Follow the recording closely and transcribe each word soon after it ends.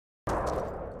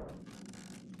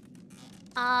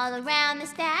All around the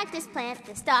stactus plant,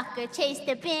 the stalker chased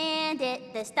the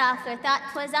bandit. The stalker thought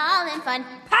 'twas all in fun.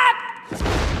 Pop!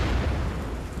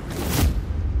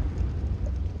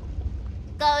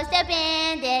 Goes the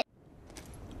bandit.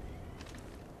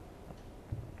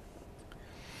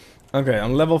 Okay,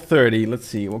 on level 30, let's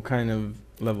see what kind of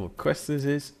level quest this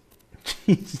is.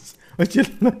 Jesus, would you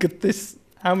look at this?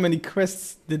 How many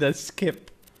quests did I skip?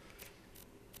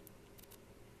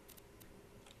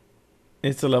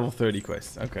 It's a level 30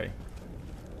 quest, okay.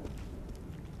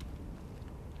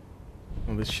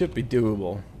 Well, this should be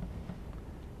doable.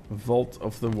 Vault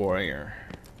of the Warrior.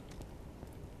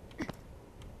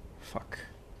 Fuck.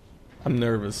 I'm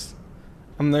nervous.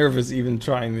 I'm nervous even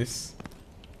trying this.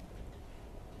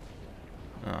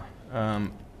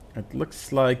 It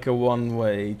looks like a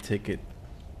one-way ticket,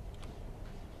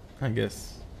 I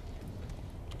guess.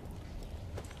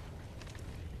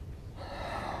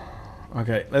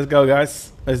 Okay, let's go,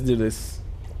 guys. Let's do this.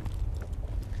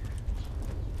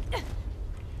 What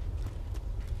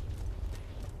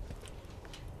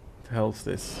the hell's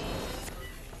this?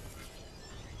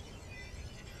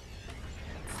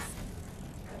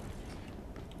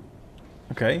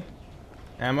 Okay.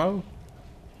 Ammo.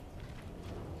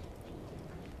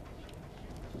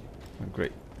 Oh,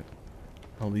 great.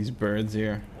 All these birds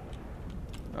here.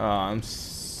 Oh, I'm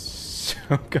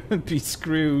so gonna be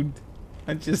screwed.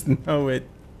 I just know it.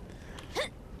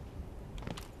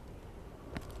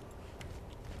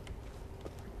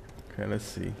 Okay, let's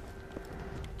see.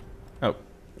 Oh,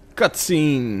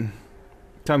 cutscene.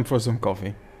 Time for some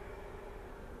coffee.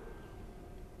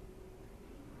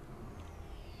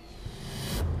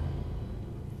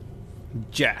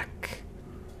 Jack.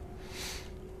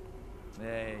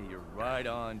 Hey, you're right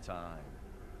on time.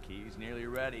 Key's nearly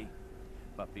ready.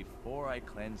 But before I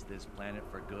cleanse this planet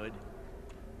for good,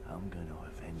 I'm gonna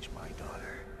avenge my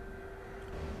daughter.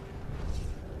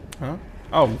 Huh?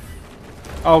 Oh.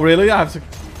 Oh, really? I have to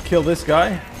kill this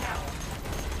guy?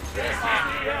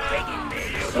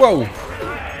 Whoa!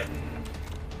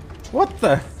 What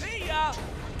the?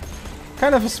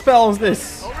 Kind of a spell is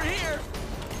this? Over here.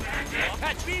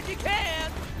 Catch me if you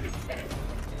can.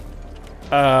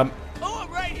 Oh,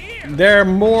 I'm right here. there are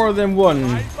more than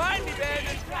one. Find me,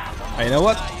 bandit. Hey, you know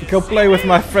what? Go play with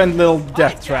my friend Little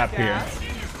Death Trap here.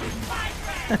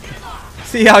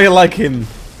 See how you like him.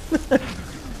 See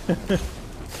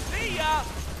ya.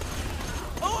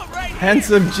 Oh, I'm right here.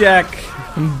 Handsome Jack.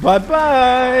 Bye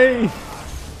bye.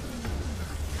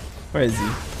 Where is he?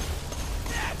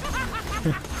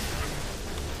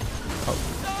 Oh.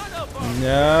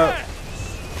 No.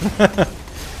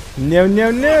 No,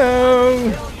 no,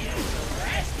 no.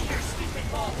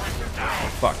 Oh,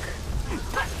 fuck.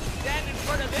 Stand in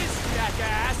front of this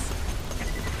jackass.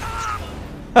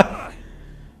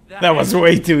 That was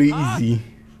way too easy.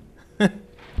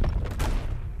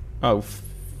 Oh.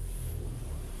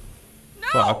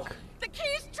 Fuck. The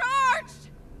key's charged.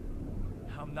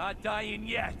 I'm not dying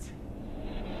yet.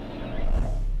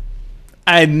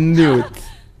 I knew it.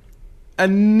 I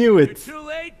knew You're it. too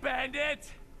late,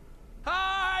 bandit.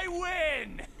 I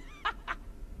win.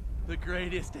 The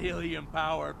greatest alien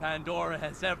power Pandora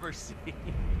has ever seen.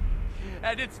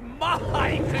 And it's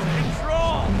mine to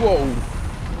control. Whoa.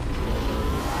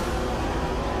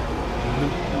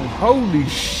 Holy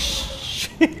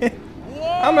shit.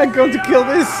 How am I going to kill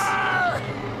this?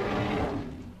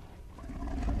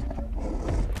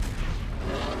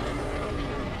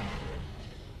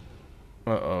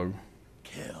 Uh-oh.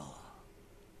 Kill.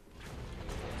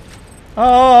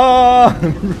 Ah!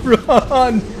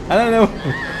 Run! I don't know.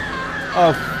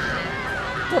 Oh.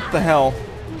 What the hell?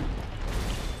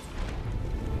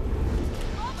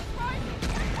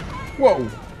 Whoa.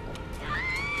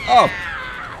 Oh.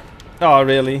 Oh,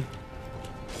 really?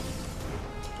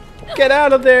 Get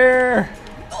out of there!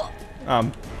 Oh, I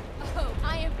am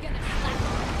gonna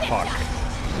slap Fuck.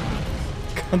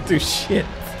 Can't do shit.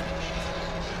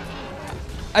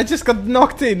 I just got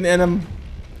knocked in and I'm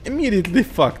immediately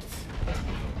fucked.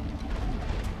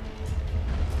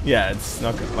 Yeah, it's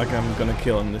not like I'm gonna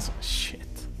kill him this shit.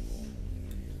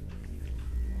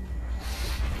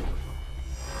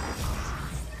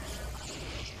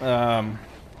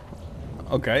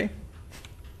 Okay.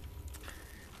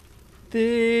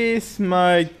 This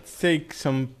might take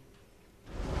some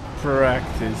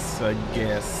practice, I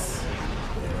guess.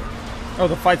 Oh,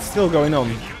 the fight's still going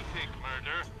on.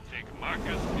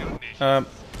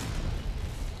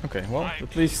 Okay, well,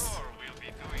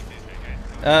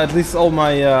 at least all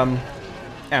my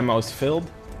ammo's filled.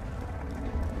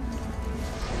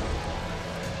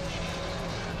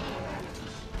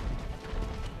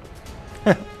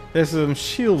 There's some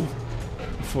shield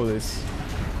for this.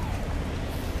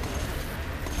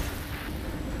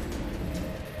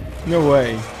 No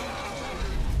way.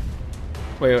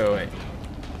 Wait.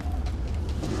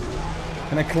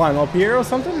 Can I climb up here or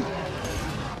something?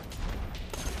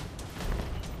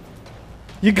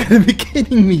 You gotta be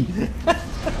kidding me!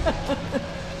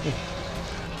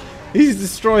 He's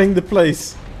destroying the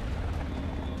place.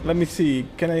 Let me see.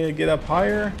 Can I get up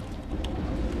higher?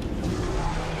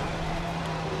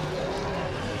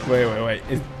 Wait.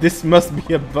 This must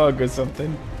be a bug or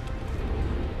something.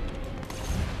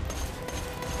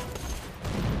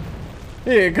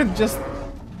 Yeah, I could just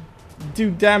do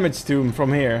damage to him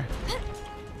from here.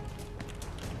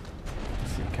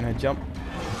 Let's see, can I jump?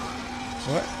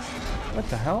 What? What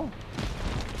the hell?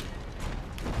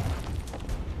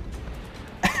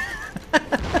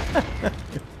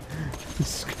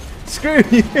 Screw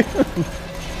you!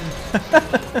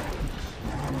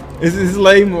 Is this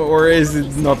lame or is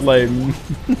it not lame?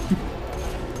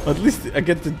 At least I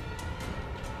get to...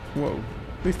 Whoa.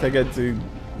 At least I get to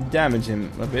damage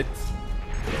him a bit.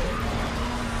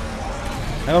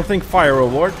 I don't think fire will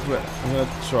work, but I'm gonna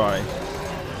try.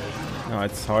 No,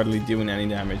 it's hardly doing any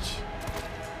damage.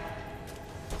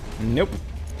 Nope.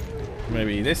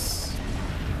 Maybe this.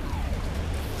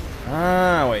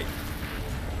 Ah, wait.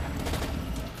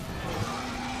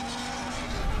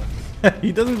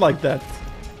 He doesn't like that.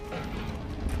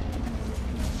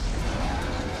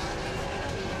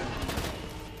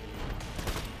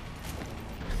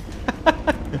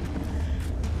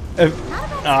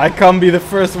 I can't be the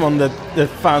first one that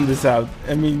found this out.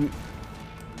 I mean,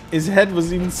 his head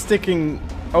was even sticking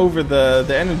over the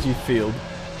energy field.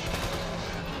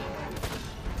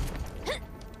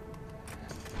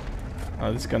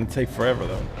 Oh, this is gonna take forever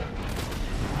though.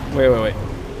 Wait.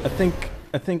 I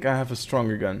think I have a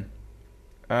stronger gun.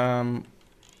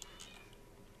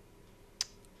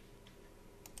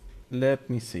 Let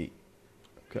me see.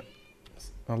 Got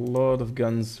a lot of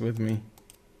guns with me.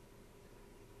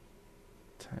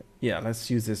 Yeah, let's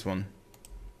use this one.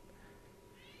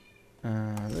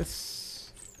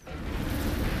 Let's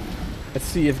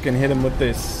see if we can hit him with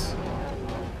this.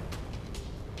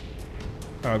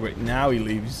 Oh great, now he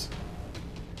leaves.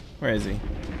 Where is he?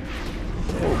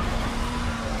 Oh.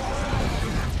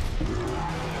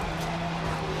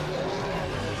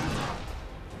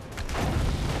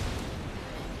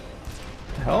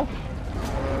 What the hell?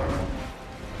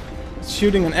 It's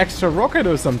shooting an extra rocket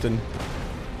or something.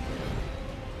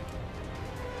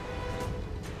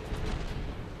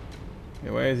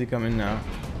 Where is he coming now?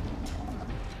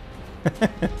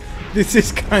 This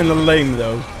is kind of lame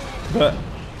though, but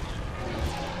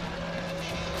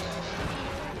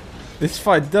this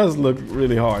fight does look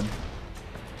really hard.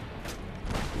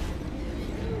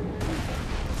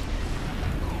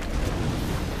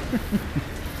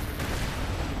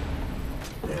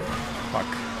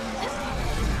 Fuck.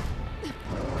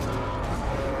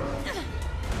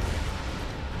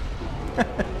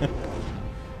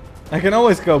 I can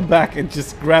always go back and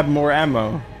just grab more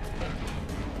ammo.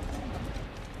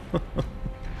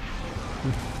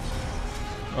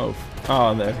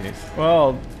 Oh, there he is.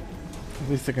 Well, at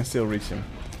least I can still reach him.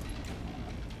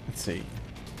 Let's see.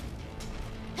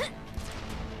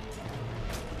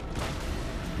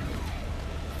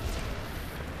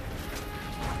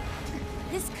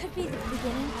 This could be the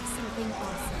beginning of something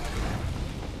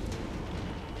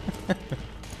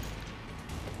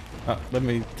awesome. Let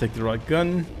me take the right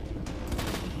gun.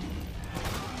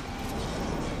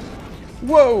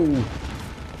 Whoa!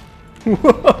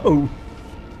 Whoa!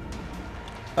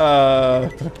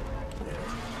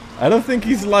 I don't think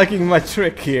he's liking my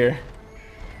trick here.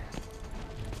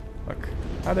 Fuck.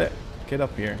 How to get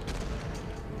up here?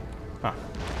 Ah,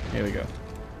 here we go.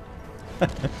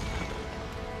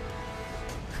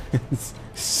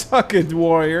 Suck it,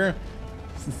 warrior!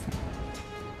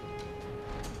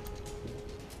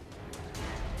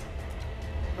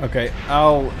 Okay,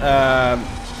 I'll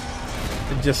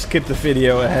just skip the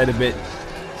video ahead a bit,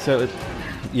 so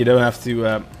you don't have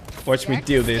to watch me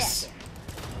do this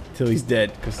till he's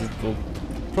dead, because it will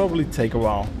probably take a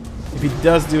while. If he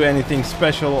does do anything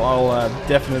special, I'll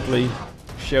definitely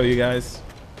show you guys.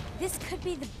 This could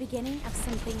be the beginning of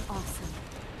something awesome.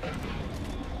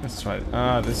 Let's try it.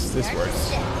 Ah, this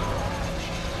works.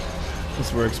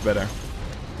 This works better.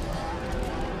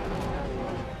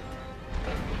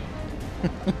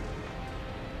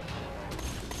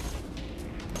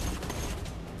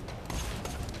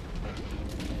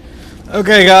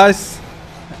 Okay, guys,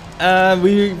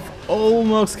 we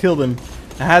almost killed him.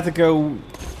 I had to go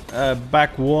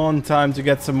back one time to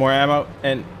get some more ammo,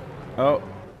 and oh,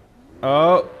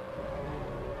 hello.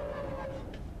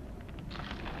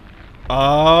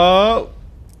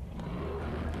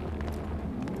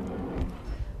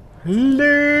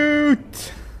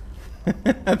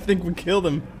 I think we killed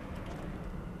him.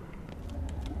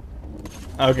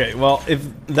 Okay, well, if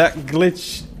that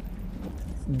glitch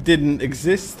didn't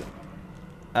exist,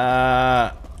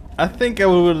 I think I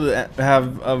would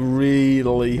have a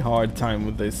really hard time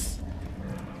with this.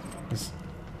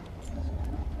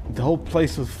 The whole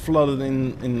place was flooded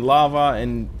in lava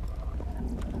and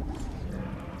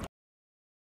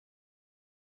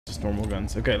just normal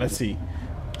guns. Okay, let's see.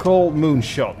 Cold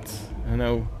Moonshot. I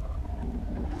know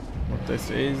what this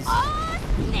is.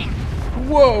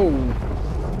 Whoa!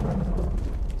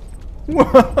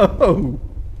 Whoa!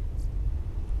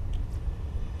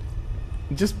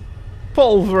 Just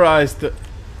pulverized the...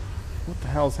 What the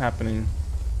hell's happening?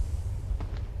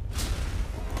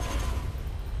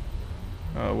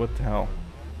 Oh, what the hell?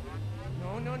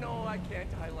 No, no, no, I can't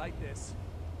die like this.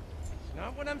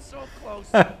 Not when I'm so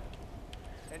close.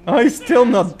 Oh, he's still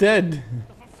not dead.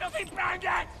 Filthy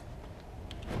bandit!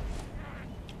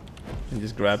 And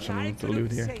just grab some of the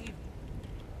loot here. Saved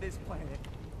this planet.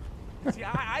 See,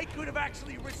 I could have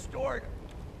actually restored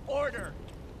order.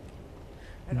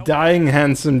 Dying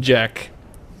handsome Jack.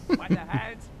 By the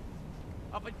hands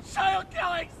of a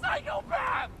child-killing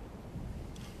psychopath!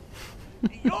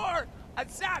 You're a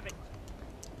savage.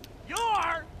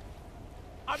 You're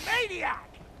a maniac.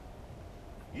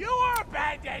 You are a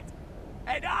bandit,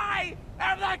 and I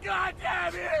am the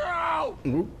goddamn hero.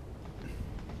 Oop.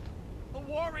 The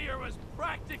warrior was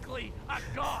practically a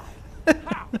god.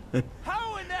 How?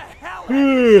 How in the hell have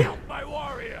you killed my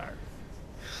warrior?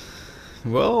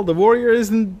 Well, the warrior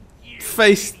isn't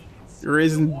faced, or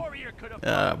isn't,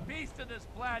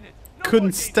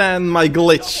 couldn't stand my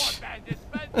glitch.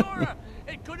 Pandora,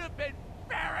 it could have been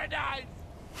paradise.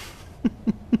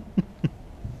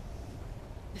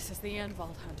 This is the end,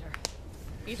 Vault Hunter.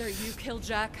 Either you kill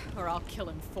Jack, or I'll kill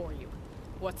him for you.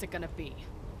 What's it gonna be?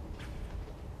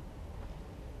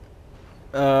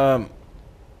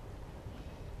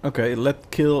 Okay,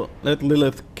 let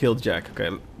Lilith kill Jack. Okay,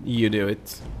 you do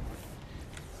it.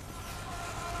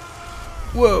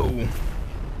 Whoa!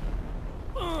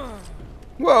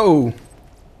 Whoa!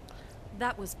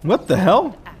 That was What the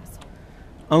hell? asshole.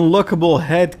 Unlockable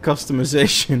head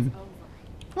customization.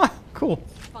 Over. Ah, cool.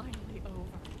 Finally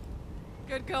over.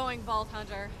 Good going, Vault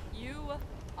Hunter. You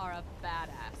are a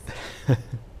badass.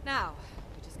 Now,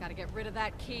 we just gotta get rid of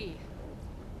that key.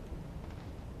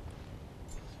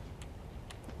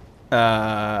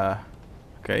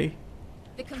 Okay.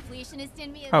 The completionist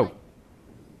in me is Oh. like,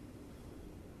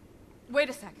 Wait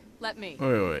a sec. Let me.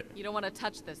 Wait. You don't want to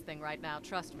touch this thing right now,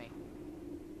 trust me.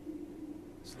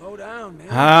 Slow down, man.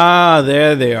 Ah,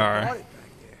 there they are.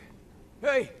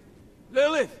 Hey,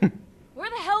 Lilith. Where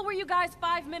the hell were you guys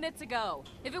 5 minutes ago?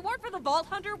 If it weren't for the Vault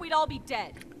Hunter, we'd all be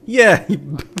dead. Yeah,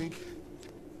 you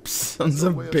sons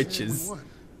of bitches.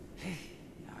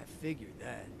 I figured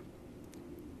that.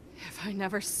 If I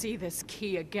never see this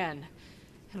key again,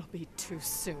 it'll be too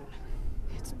soon.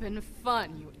 It's been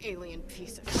fun, you alien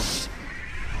piece of shit.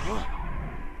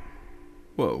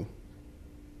 Whoa.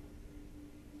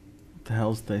 What the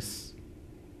hell's this?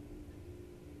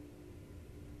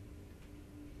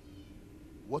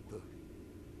 What the?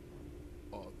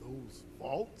 Are those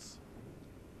vaults?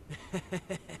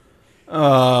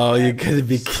 Oh, you gotta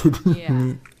be kidding Yeah.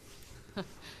 me.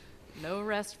 No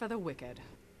rest for the wicked.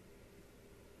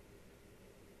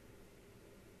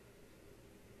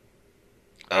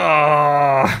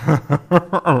 Oh.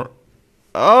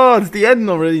 Oh, it's the end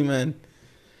already, man.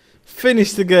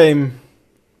 Finish the game.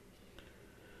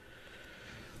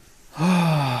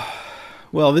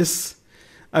 Well,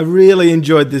 I really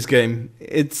enjoyed this game.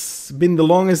 It's been the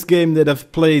longest game that I've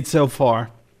played so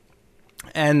far.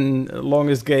 And the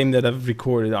longest game that I've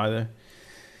recorded either.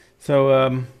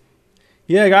 So,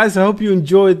 yeah, guys, I hope you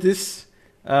enjoyed this.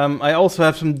 I also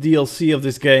have some DLC of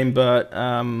this game, but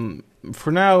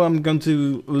for now I'm going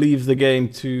to leave the game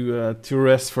to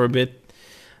rest for a bit.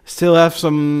 Still have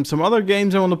some other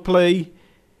games I want to play,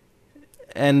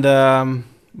 and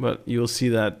but you'll see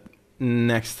that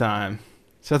next time.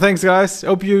 So thanks, guys.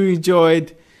 Hope you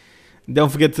enjoyed. Don't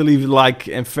forget to leave a like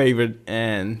and favorite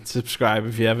and subscribe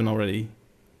if you haven't already.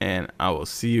 And I will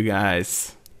see you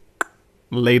guys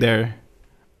later.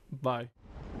 Bye.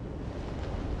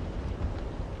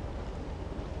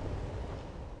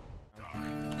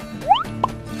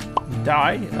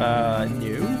 Die.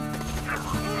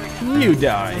 New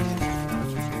die.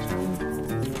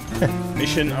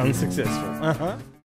 Mission unsuccessful.